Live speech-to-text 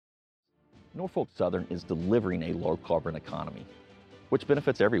Norfolk Southern is delivering a low-carbon economy, which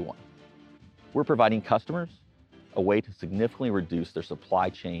benefits everyone. We're providing customers a way to significantly reduce their supply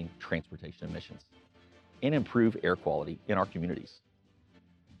chain transportation emissions and improve air quality in our communities.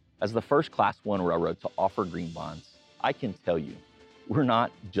 As the first Class 1 railroad to offer green bonds, I can tell you, we're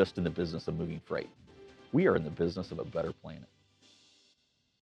not just in the business of moving freight. We are in the business of a better planet.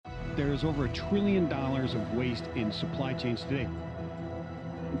 There is over $1 trillion of waste in supply chains today.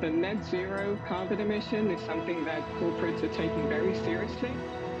 The net zero carbon emission is something that corporates are taking very seriously.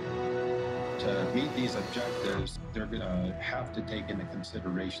 To meet these objectives, they're going to have to take into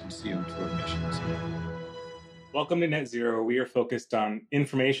consideration CO2 emissions. Welcome to Net Zero. We are focused on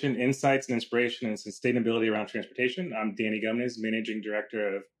information, insights, and inspiration and sustainability around transportation. I'm Danny Gomez, Managing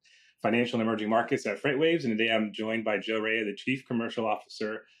Director of Financial and Emerging Markets at FreightWaves, and today I'm joined by Joe Rea, the Chief Commercial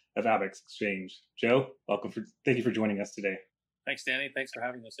Officer of Abex Exchange. Joe, welcome. Thank you for joining us today. Thanks, Danny. Thanks for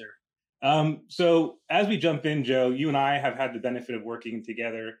having us here. So as we jump in, Joe, you and I have had the benefit of working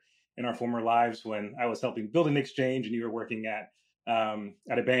together in our former lives when I was helping build an exchange and you were working at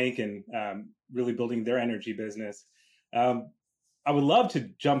a bank and really building their energy business. I would love to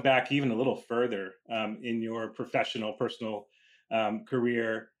jump back even a little further in your personal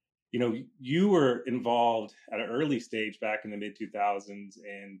career. You know, you were involved at an early stage back in the mid 2000s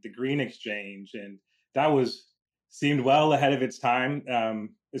in the Green Exchange, and that seemed well ahead of its time,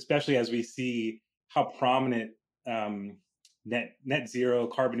 especially as we see how prominent net zero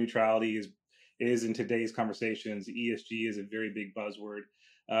carbon neutrality is in today's conversations. ESG is a very big buzzword.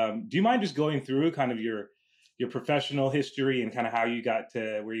 Do you mind just going through kind of your professional history and kind of how you got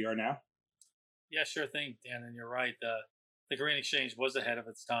to where you are now? Yeah, sure thing, Dan. And you're right. The Green Exchange was ahead of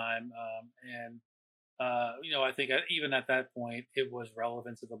its time. I think even at that point, it was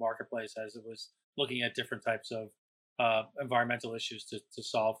relevant to the marketplace as it was looking at different types of environmental issues to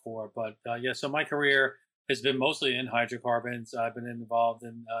solve for. But so my career has been mostly in hydrocarbons. I've been involved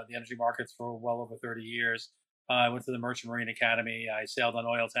in the energy markets for well over 30 years. I went to the Merchant Marine Academy. I sailed on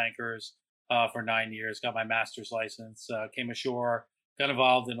oil tankers for 9 years, got my master's license, came ashore, got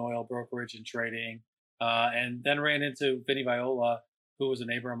involved in oil brokerage and trading, and then ran into Vinny Viola, who was a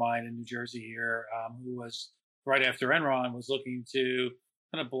neighbor of mine in New Jersey here, who was right after Enron was looking to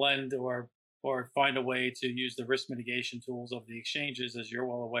kind of blend or find a way to use the risk mitigation tools of the exchanges, as you're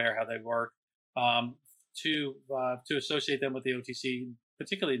well aware how they work, to associate them with the OTC,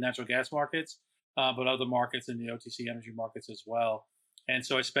 particularly natural gas markets, but other markets in the OTC energy markets as well. And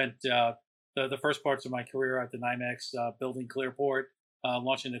so I spent the first parts of my career at the NYMEX building Clearport,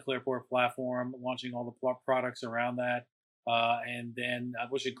 launching the Clearport platform, launching all the products around that, and then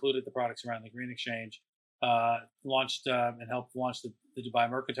which included the products around the Green Exchange, launched and helped launch the Dubai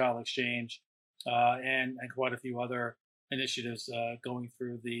Mercantile Exchange, and quite a few other initiatives going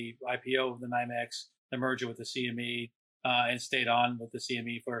through the IPO of the NYMEX, the merger with the CME, and stayed on with the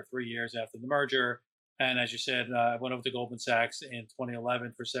CME for 3 years after the merger. And as you said, I went over to Goldman Sachs in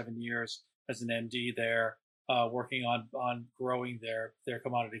 2011 for 7 years as an MD there, working on growing their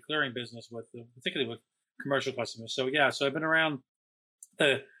commodity clearing business particularly with commercial customers. So I've been around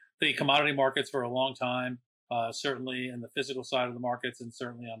the commodity markets for a long time, certainly in the physical side of the markets and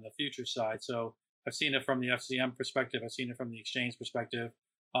certainly on the future side. So I've seen it from the FCM perspective. I've seen it from the exchange perspective,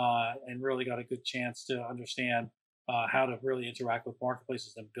 and really got a good chance to understand how to really interact with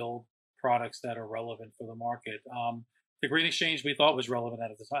marketplaces and build products that are relevant for the market. The Green Exchange we thought was relevant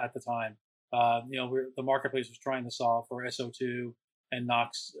at the time. The marketplace was trying to solve for SO2 and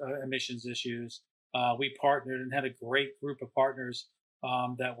NOx emissions issues. We partnered and had a great group of partners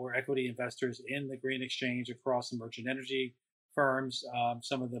that were equity investors in the Green Exchange across the merchant energy firms,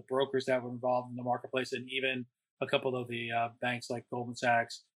 some of the brokers that were involved in the marketplace, and even a couple of the banks like Goldman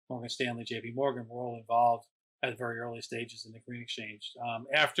Sachs, Morgan Stanley, JP Morgan were all involved at very early stages in the Green Exchange.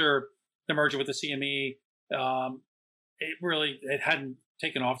 After the merger with the CME, it hadn't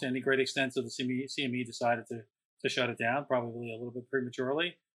taken off to any great extent, so the CME decided to shut it down, probably a little bit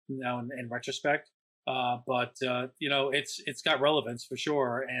prematurely now in retrospect. But it's got relevance for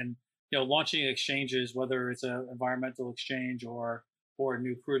sure. And launching exchanges, whether it's an environmental exchange or a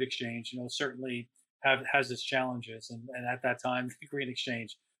new crude exchange, certainly has its challenges. And at that time, the Green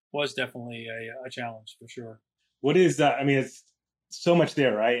Exchange was definitely a challenge for sure. What is that? I mean, it's so much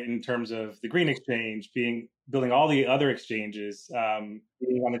there, right? In terms of the Green Exchange building all the other exchanges,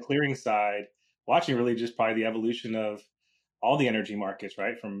 being on the clearing side, watching really just probably the evolution of all the energy markets,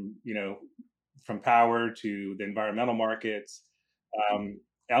 right? From power to the environmental markets.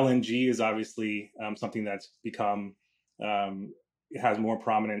 LNG is obviously something that's become, it has more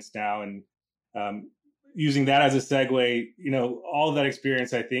prominence now. And using that as a segue, all of that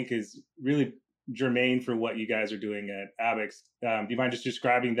experience, I think, is really germane for what you guys are doing at Abex. Do you mind just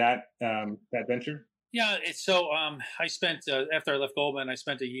describing that venture? Yeah, it's so I spent after I left Goldman, I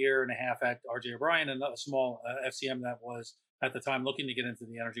spent a year and a half at RJ O'Brien, and a small FCM that was at the time looking to get into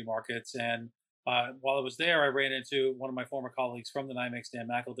the energy markets. And while I was there, I ran into one of my former colleagues from the NYMEX, Dan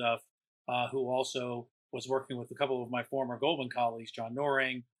McElduff, who also was working with a couple of my former Goldman colleagues, John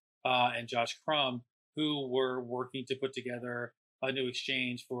Noring and Josh Crum, who were working to put together a new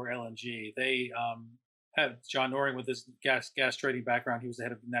exchange for LNG. They had John Noring with his gas trading background. He was the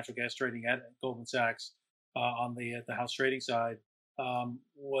head of natural gas trading at Goldman Sachs on the house trading side.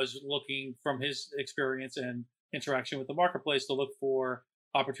 Was looking from his experience and interaction with the marketplace to look for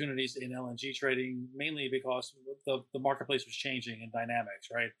opportunities in LNG trading, mainly because the marketplace was changing in dynamics.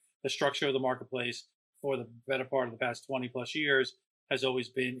 Right, the structure of the marketplace for the better part of the past 20 plus years has always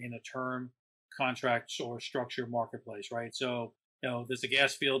been in a term contract or structure marketplace. Right, so there's a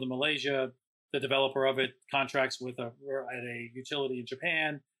gas field in Malaysia. The developer of it contracts at a utility in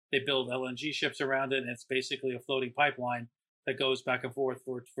Japan. They build LNG ships around it, and it's basically a floating pipeline that goes back and forth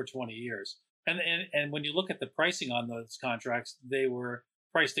for 20 years. And when you look at the pricing on those contracts, they were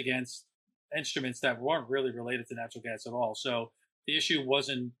priced against instruments that weren't really related to natural gas at all. So the issue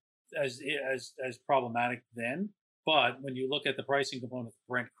wasn't as problematic then. But when you look at the pricing component,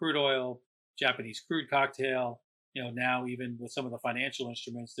 Brent crude oil, Japanese crude cocktail, now even with some of the financial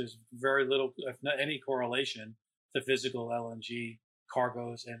instruments, there's very little, if not any, correlation to physical LNG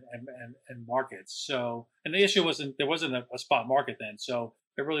cargoes and markets. So, and the issue there wasn't a spot market then, so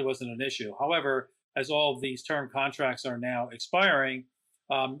it really wasn't an issue. However, as all of these term contracts are now expiring,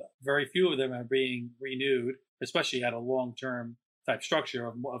 very few of them are being renewed, especially at a long-term type structure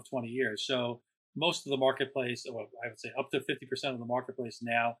of 20 years. So most of the marketplace, well, I would say up to 50% of the marketplace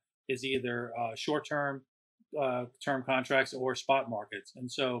now is either short-term term contracts or spot markets,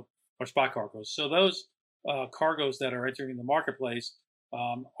 or spot cargoes. So those cargoes that are entering the marketplace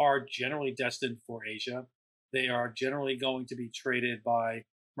are generally destined for Asia. They are generally going to be traded by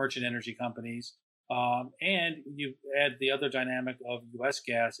merchant energy companies. And you add the other dynamic of U.S.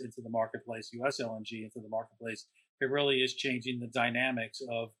 gas into the marketplace, U.S. LNG into the marketplace. It really is changing the dynamics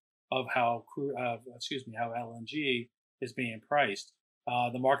of how how LNG is being priced.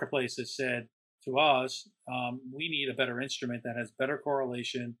 The marketplace has said to us, we need a better instrument that has better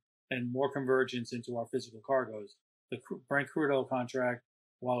correlation and more convergence into our physical cargoes. The Brent crude oil contract,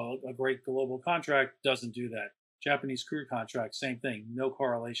 while a great global contract, doesn't do that. Japanese crude contract, same thing, no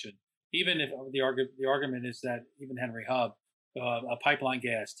correlation. Even if the argument is that even Henry Hub, a pipeline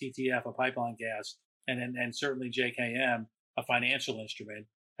gas, TTF, a pipeline gas, and certainly JKM, a financial instrument,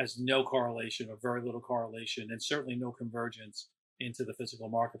 has no correlation or very little correlation, and certainly no convergence into the physical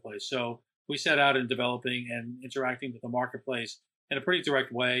marketplace. So we set out in developing and interacting with the marketplace in a pretty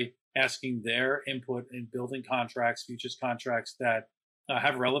direct way, asking their input in building contracts, futures contracts that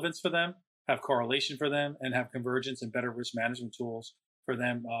have relevance for them, have correlation for them, and have convergence and better risk management tools for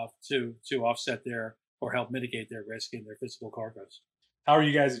them to offset their or help mitigate their risk in their physical cargoes. How are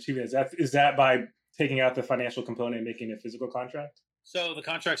you guys achieving it? Is that by taking out the financial component and making a physical contract? So the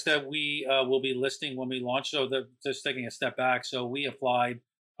contracts that we will be listing when we launch, just taking a step back. So we applied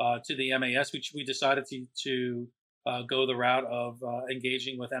to the MAS, which we decided to go the route of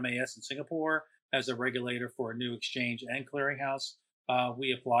engaging with MAS in Singapore as a regulator for a new exchange and clearinghouse.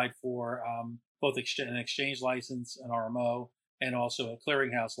 We applied for both an exchange license, an RMO, and also a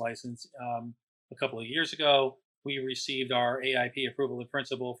clearinghouse license a couple of years ago. We received our AIP approval in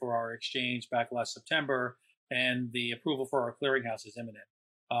principle for our exchange back last September, and the approval for our clearinghouse is imminent.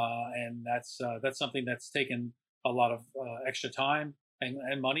 And that's something that's taken a lot of extra time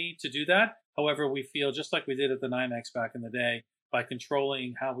and money to do that. However, we feel just like we did at the NYMEX back in the day, by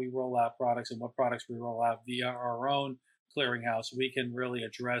controlling how we roll out products and what products we roll out via our own clearinghouse, we can really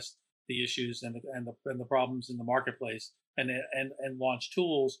address the issues and the problems in the marketplace and launch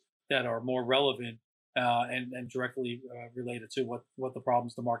tools that are more relevant and directly related to what the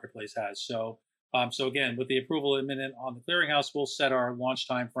problems the marketplace has. So again, with the approval imminent on the clearinghouse, we'll set our launch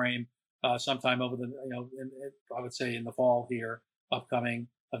time frame sometime over I would say in the fall here, upcoming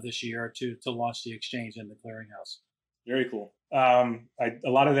of this year, to launch the exchange and the clearinghouse. Very cool. A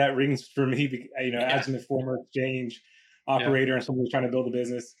lot of that rings for me, as a former exchange operator and someone who's trying to build a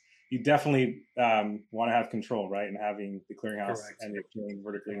business. You definitely want to have control, right? And having the clearinghouse and the exchange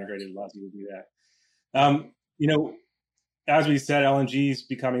vertically integrated allows you to do that. As we said, LNG is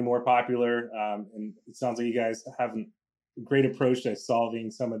becoming more popular, and it sounds like you guys have a great approach to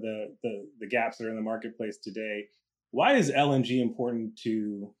solving some of the gaps that are in the marketplace today. Why is LNG important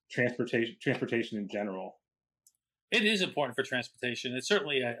to transportation in general? It is important for transportation. It's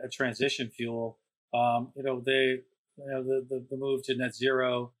certainly a transition fuel. The move to net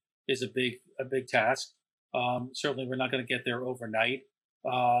zero is a big task. Certainly, we're not going to get there overnight.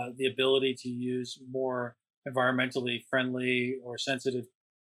 The ability to use more environmentally friendly or sensitive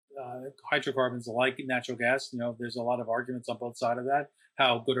hydrocarbons like natural gas. There's a lot of arguments on both sides of that,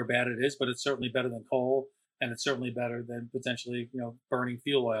 how good or bad it is, but it's certainly better than coal, and it's certainly better than potentially burning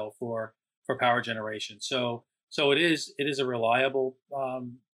fuel oil for power generation. So it is a reliable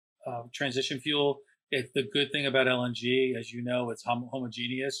transition fuel. The good thing about LNG, as you know, it's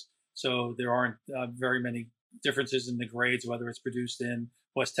homogeneous, so there aren't very many differences in the grades, whether it's produced in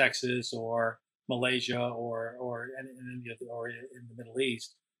West Texas or Malaysia or in India or in the Middle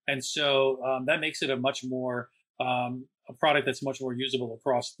East. And so that makes it a product that's much more usable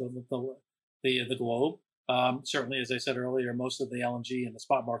across the globe. Certainly, as I said earlier, most of the LNG in the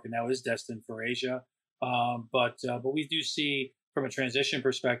spot market now is destined for Asia. But we do see from a transition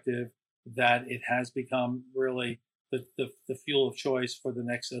perspective that it has become really the fuel of choice for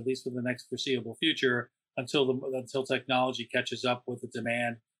at least for the next foreseeable future, until technology catches up with the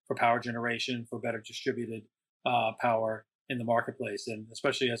demand for power generation, for better distributed power in the marketplace. And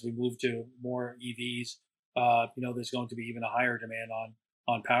especially as we move to more EVs, there's going to be even a higher demand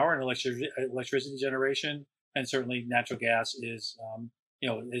on power and electricity generation. And certainly natural gas is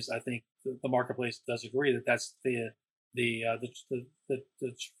I think the marketplace does agree that that's the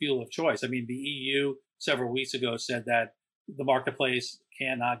fuel of choice. I mean, the EU several weeks ago said that the marketplace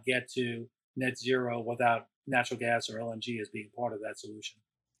cannot get to net zero without natural gas or LNG as being part of that solution.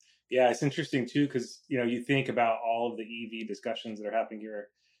 Yeah, it's interesting too, because you think about all of the EV discussions that are happening here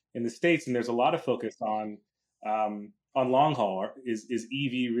in the States, and there's a lot of focus on long haul. Is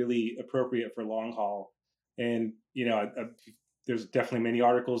EV really appropriate for long haul? And there's definitely many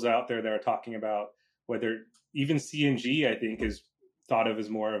articles out there that are talking about whether even CNG, I think, is thought of as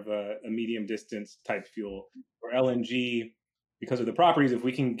more of a medium distance type fuel, or LNG, because of the properties. If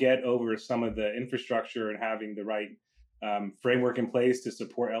we can get over some of the infrastructure and having the right framework in place to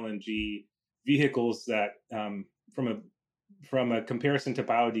support LNG vehicles, that from a comparison to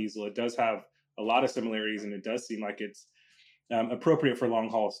biodiesel, it does have a lot of similarities, and it does seem like it's appropriate for long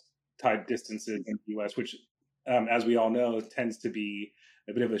haul type distances in the U.S., which, as we all know, tends to be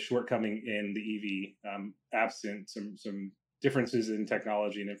a bit of a shortcoming in the EV, absent some differences in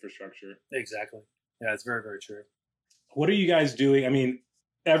technology and infrastructure. Exactly. Yeah, it's very, very true. What are you guys doing? I mean,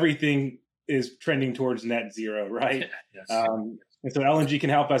 everything is trending towards net zero, right? Yes. And so LNG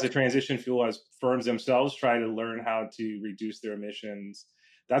can help as a transition fuel as firms themselves try to learn how to reduce their emissions.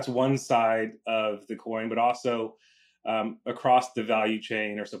 That's one side of the coin, but also across the value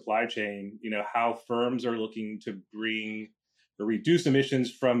chain or supply chain, how firms are looking to bring or reduce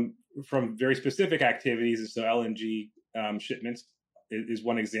emissions from very specific activities. And so LNG shipments is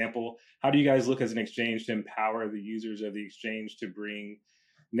one example. How do you guys look as an exchange to empower the users of the exchange to bring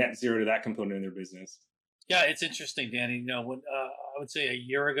net zero to that component of their business? Yeah, it's interesting, Danny. When I would say a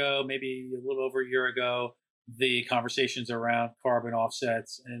year ago, maybe a little over a year ago, the conversations around carbon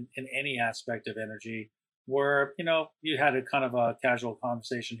offsets and in any aspect of energy were, you had a kind of a casual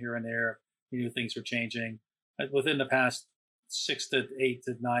conversation here and there. You knew things were changing. Within the past 6 to 8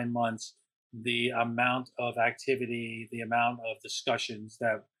 to 9 months, the amount of activity, the amount of discussions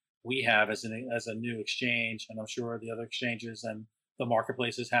that we have as a new exchange, and I'm sure the other exchanges and the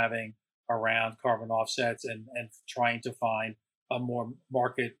marketplace is having around carbon offsets and trying to find a more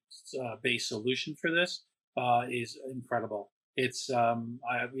market-based solution for this is incredible. It's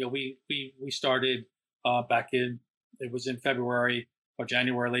we started back it was in February or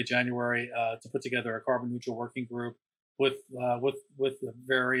January, late January, to put together a carbon neutral working group with the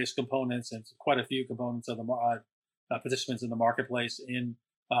various components and quite a few components of the participants in the marketplace in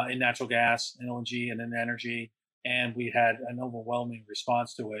natural gas, and LNG, and in energy. And we had an overwhelming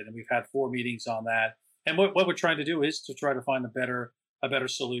response to it. And we've had 4 meetings on that. And what we're trying to do is to try to find a better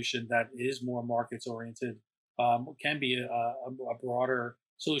solution that is more markets oriented, can be a broader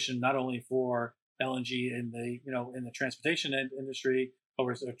solution, not only for LNG in the transportation industry,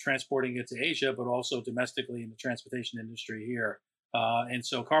 or transporting it to Asia, but also domestically in the transportation industry here. And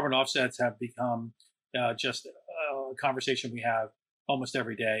so carbon offsets have become just a conversation we have almost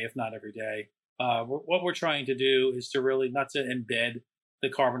every day, if not every day. What we're trying to do is to really not to embed the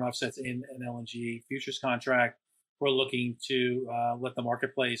carbon offsets in an LNG futures contract. We're looking to let the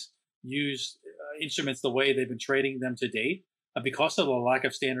marketplace use instruments the way they've been trading them to date. Because of the lack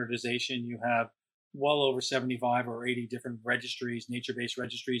of standardization, you have well over 75 or 80 different registries, nature-based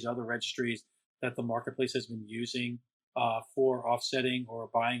registries, other registries that the marketplace has been using for offsetting or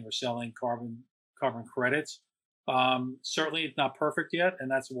buying or selling carbon credits. Certainly, it's not perfect yet, and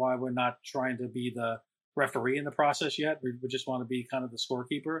that's why we're not trying to be the referee in the process yet. We just want to be kind of the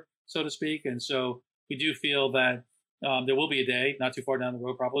scorekeeper, so to speak. And so we do feel that there will be a day, not too far down the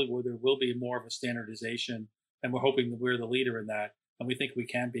road, probably, where there will be more of a standardization, and we're hoping that we're the leader in that. And we think we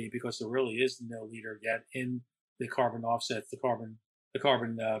can be because there really is no leader yet in the carbon offsets, the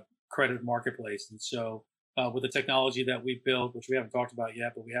carbon credit marketplace. And so with the technology that we've built, which we haven't talked about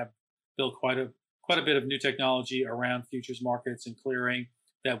yet, but we have built quite a bit of new technology around futures markets and clearing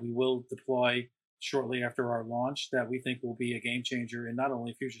that we will deploy shortly after our launch, that we think will be a game changer in not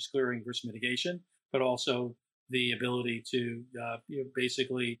only futures clearing risk mitigation, but also the ability to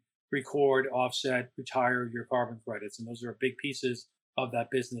basically record, offset, retire your carbon credits. And those are big pieces of that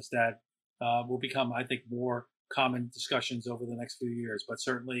business that will become, I think, more common discussions over the next few years. But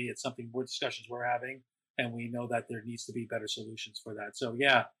certainly it's something more discussions we're having, and we know that there needs to be better solutions for that. So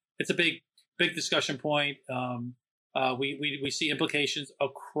yeah, it's a big discussion point. We see implications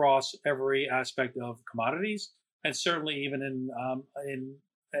across every aspect of commodities, and certainly even in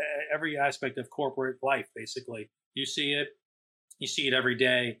every aspect of corporate life. Basically, you see it every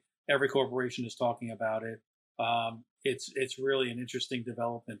day. Every corporation is talking about it. It's really an interesting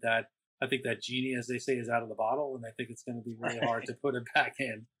development that I think that genie, as they say, is out of the bottle, and I think it's going to be really hard to put it back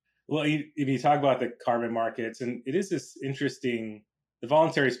in. Well, if you talk about the carbon markets, and it is this interesting, the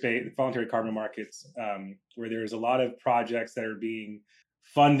voluntary carbon markets, where there's a lot of projects that are being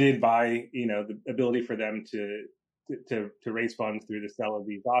funded by, the ability for them to raise funds through the sale of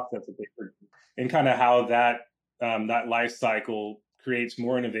these offsets that they produce, and kind of how that life cycle creates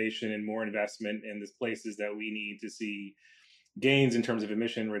more innovation and more investment in the places that we need to see gains in terms of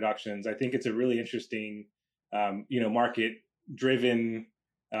emission reductions. I think it's a really interesting, market-driven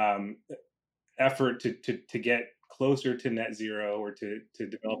effort to get closer to net zero, or to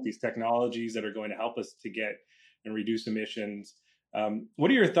develop these technologies that are going to help us to get and reduce emissions. What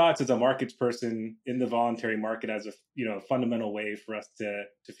are your thoughts as a markets person in the voluntary market as a fundamental way for us to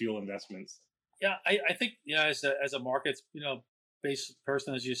fuel investments? Yeah, I think as a markets based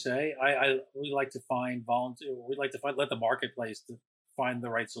person, as you say, we like to find let the marketplace to find the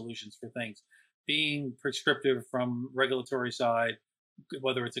right solutions for things. Being prescriptive from regulatory side,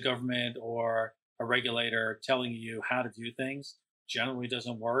 whether it's a government or a regulator telling you how to do things, generally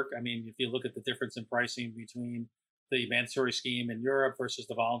doesn't work. I mean, if you look at the difference in pricing between the mandatory scheme in Europe versus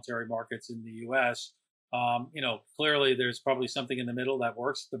the voluntary markets in the U.S., clearly there's probably something in the middle that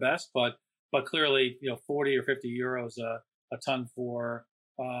works the best, but clearly, 40 or 50 euros a ton for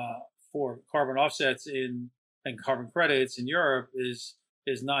carbon offsets and carbon credits in Europe is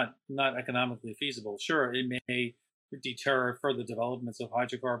not economically feasible. Sure, it may deter further developments of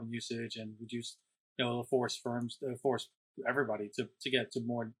hydrocarbon usage and reduce, force everybody to get to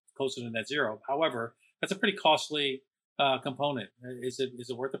more closer to net zero. However, that's a pretty costly component. Is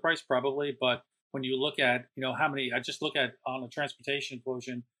it worth the price? Probably, but when you look at I just look at on a transportation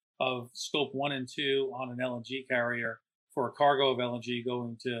quotient of scope 1 and 2 on an LNG carrier for a cargo of LNG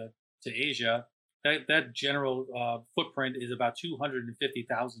going to Asia, that general footprint is about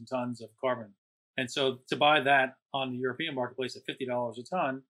 250,000 tons of carbon. And so to buy that on the European marketplace at $50 a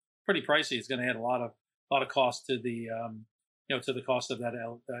ton, pretty pricey. It's going to add a lot of cost to the to the cost of that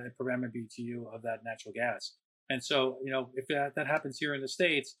per MMBTU of that natural gas. And so if that happens here in the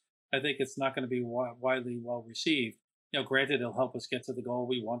States, I think it's not going to be widely well received. Granted, it'll help us get to the goal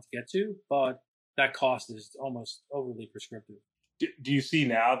we want to get to, but that cost is almost overly prescriptive. Do you see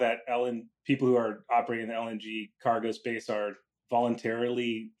now that people who are operating the LNG cargo space are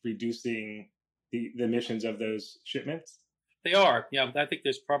voluntarily reducing the emissions of those shipments? They are. Yeah, I think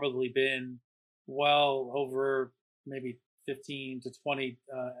there's probably been well over maybe 15 to 20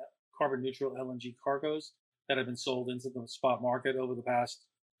 carbon neutral LNG cargoes that have been sold into the spot market over the past,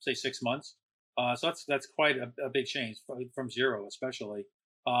 say, 6 months. So that's quite a big change from zero, especially.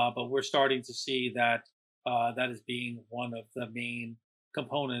 But we're starting to see that that is being one of the main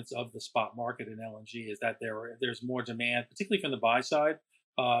components of the spot market in LNG, is that there's more demand, particularly from the buy side,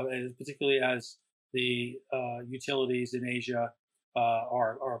 and particularly as the utilities in Asia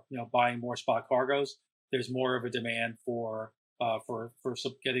are buying more spot cargoes. There's more of a demand for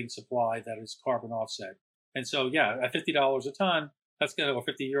getting supply that is carbon offset. And so at $50 a ton, or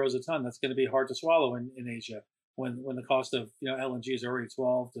 50 euros a ton, that's going to be hard to swallow in Asia when the cost of LNG is already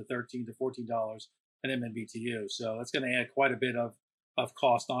 $12 to $13 to $14 an MMBTU. So that's going to add quite a bit of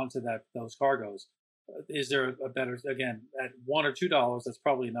cost onto those cargoes. Is there a better, again, at $1 or $2? That's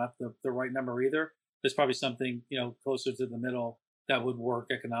probably not the right number either. There's probably something closer to the middle that would work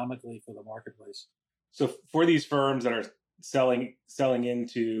economically for the marketplace. So for these firms that are selling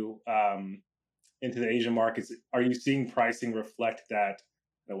into the Asian markets, are you seeing pricing reflect that?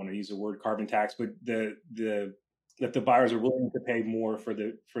 I don't want to use the word carbon tax, but the that the buyers are willing to pay more for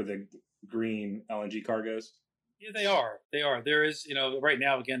the green LNG cargoes? Yeah, they are. They are. There is, right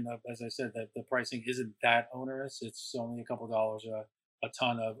now, again, as I said, that the pricing isn't that onerous. It's only a couple dollars a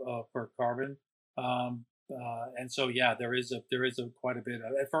ton of per carbon. And so, yeah, there is a quite a bit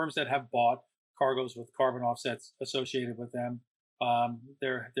of firms that have bought cargoes with carbon offsets associated with them.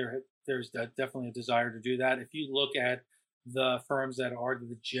 There's definitely a desire to do that. If you look at the firms that are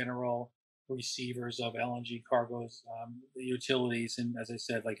the general receivers of LNG cargoes, the utilities, and as I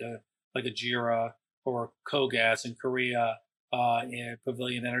said, like a JIRA or KOGAS in Korea, and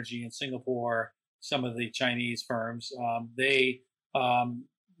Pavilion Energy in Singapore, some of the Chinese firms, they're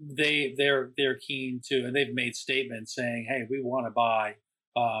keen to, and they've made statements saying, "Hey, we want to buy,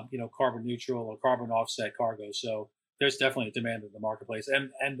 carbon neutral or carbon offset cargo." So there's definitely a demand in the marketplace,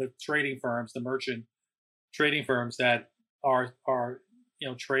 and the trading firms, the merchant trading firms that are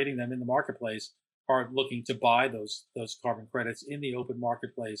trading them in the marketplace are looking to buy those carbon credits in the open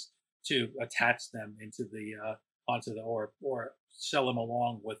marketplace to attach them into the onto the or sell them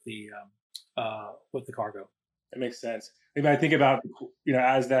along with the cargo. That makes sense. Maybe I think about,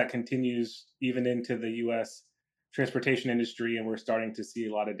 as that continues even into the U.S. transportation industry, and we're starting to see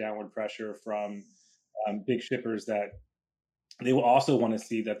a lot of downward pressure from big shippers, that they will also want to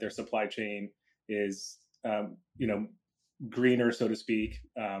see that their supply chain is, greener, so to speak,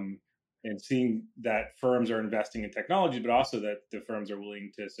 and seeing that firms are investing in technology, but also that the firms are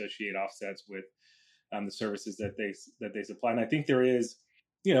willing to associate offsets with the services that they supply. And I think there is,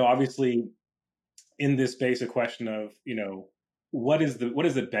 obviously, in this space, a question of, what is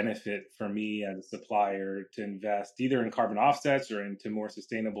the benefit for me as a supplier to invest either in carbon offsets or into more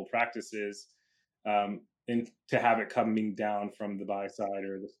sustainable practices, and to have it coming down from the buy side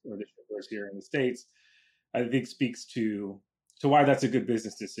or the shippers here in the States, I think speaks to why that's a good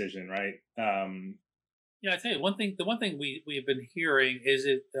business decision, right? Yeah, I tell you one thing. The one thing we've been hearing is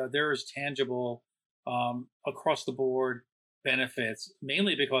there is tangible, across the board benefits,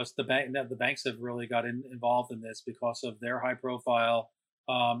 mainly because the banks have really got involved in this because of their high profile.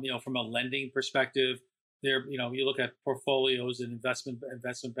 From a lending perspective, you look at portfolios and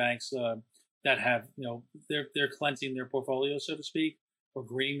investment banks that have, they're cleansing their portfolios, so to speak, or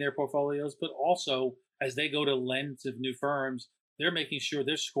greening their portfolios, but also as they go to lend to new firms, they're making sure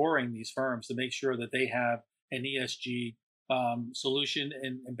they're scoring these firms to make sure that they have an ESG solution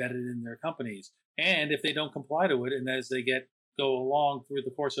embedded in their companies. And if they don't comply to it, and as they go along through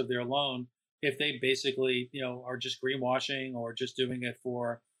the course of their loan, if they basically are just greenwashing or just doing it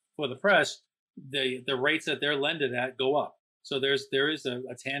for the press, the rates that they're lended at go up. So there is a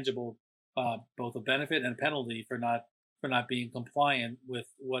tangible both a benefit and a penalty for not being compliant with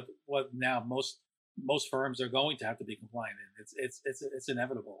what now most firms are going to have to be compliant in. It's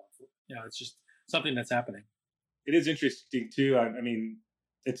inevitable. It's just something that's happening. It is interesting too. I mean,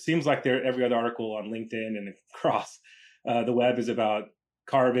 it seems like every other article on LinkedIn and across the web is about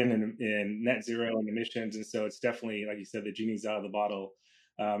carbon and net zero and emissions, and so it's definitely, like you said, the genie's out of the bottle.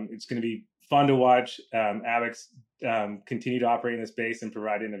 It's going to be fun to watch Abex continue to operate in this space and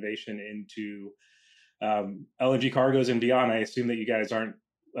provide innovation into LNG cargoes and beyond. I assume that you guys aren't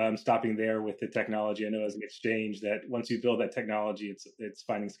stopping there with the technology. I know as an exchange that once you build that technology, it's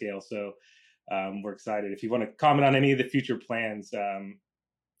finding scale. So we're excited. If you want to comment on any of the future plans,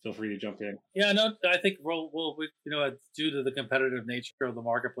 feel free to jump in. Yeah, no, I think we'll due to the competitive nature of the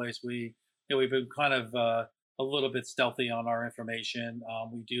marketplace, we've been kind of a little bit stealthy on our information.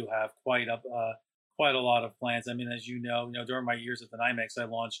 We do have quite a lot of plans. I mean, as during my years at the NYMEX, I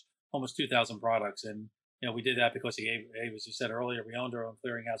launched almost 2,000 products, and we did that because as you said earlier, we owned our own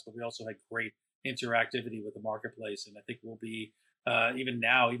clearinghouse, but we also had great interactivity with the marketplace, and I think we'll be even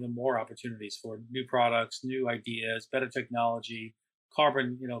more opportunities for new products, new ideas, better technology,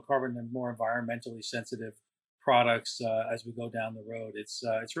 carbon and more environmentally sensitive products as we go down the road. It's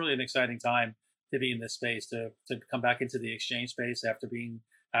really an exciting time to be in this space, to come back into the exchange space after being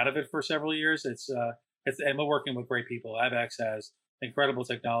out of it for several years. And we're working with great people. Abex has incredible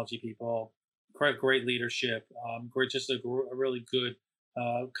technology people, great leadership, just a really good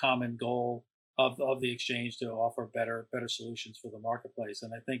common goal of the exchange to offer better solutions for the marketplace.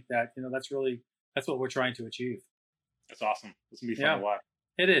 And I think that that's what we're trying to achieve. That's awesome. It's gonna be fun to watch.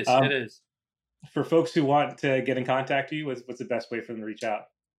 It is. It is. For folks who want to get in contact with you, what's the best way for them to reach out?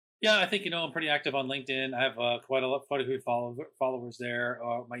 Yeah, I think I'm pretty active on LinkedIn. I have quite a few followers there.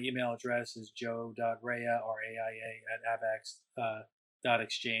 My email address is joe.rea, RAIA, at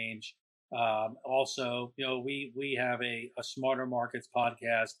abex.exchange. Also, we have a Smarter Markets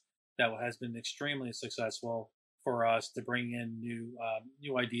podcast that has been extremely successful for us to bring in new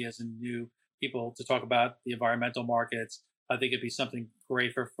ideas and new people to talk about the environmental markets. I think it'd be something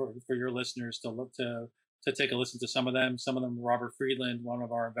great for your listeners to look to take a listen to some of them. Some of them, Robert Friedland, one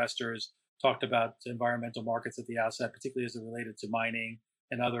of our investors, talked about environmental markets at the outset, particularly as it related to mining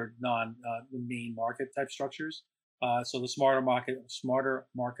and other non-main market type structures. So the Smarter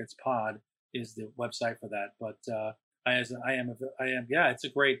Markets Pod is the website for that. But yeah, it's a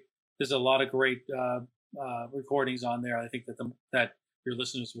great. There's a lot of great recordings on there. I think that your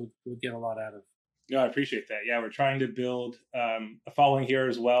listeners would get a lot out of. Yeah, I appreciate that. Yeah, we're trying to build a following here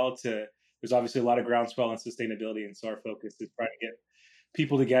as well. There's obviously a lot of groundswell in sustainability, and so our focus is trying to get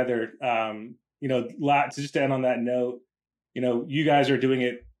people together. Just to end on that note, you guys are doing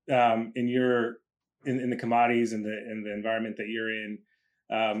it in the commodities and the environment that you're in.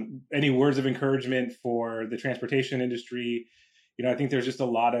 Any words of encouragement for the transportation industry? I think there's just a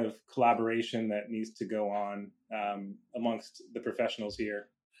lot of collaboration that needs to go on amongst the professionals here.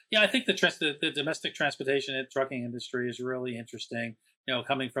 Yeah, I think the domestic transportation and trucking industry is really interesting.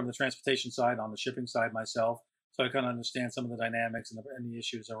 Coming from the transportation side, on the shipping side myself, so I kind of understand some of the dynamics and the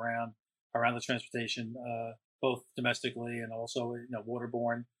issues around the transportation, both domestically and also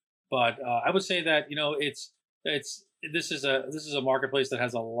waterborne. But I would say that this is a marketplace that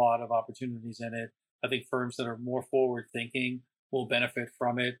has a lot of opportunities in it. I think firms that are more forward thinking will benefit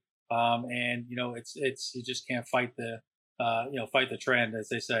from it. And it's you just can't fight the trend, as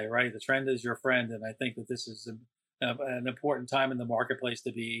they say, right? The trend is your friend, and I think that this is an important time in the marketplace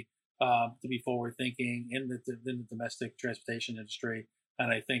to be forward thinking in the domestic transportation industry.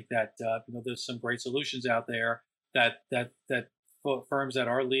 And I think that there's some great solutions out there that firms that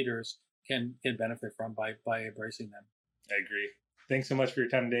are leaders can benefit from by embracing them. I agree. Thanks so much for your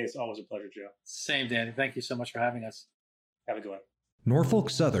time today. It's always a pleasure, Joe. Same, Danny. Thank you so much for having us. Have a good one. Norfolk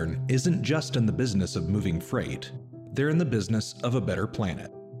Southern isn't just in the business of moving freight. They're in the business of a better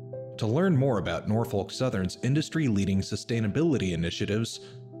planet. To learn more about Norfolk Southern's industry-leading sustainability initiatives,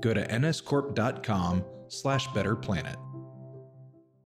 go to nscorp.com/betterplanet.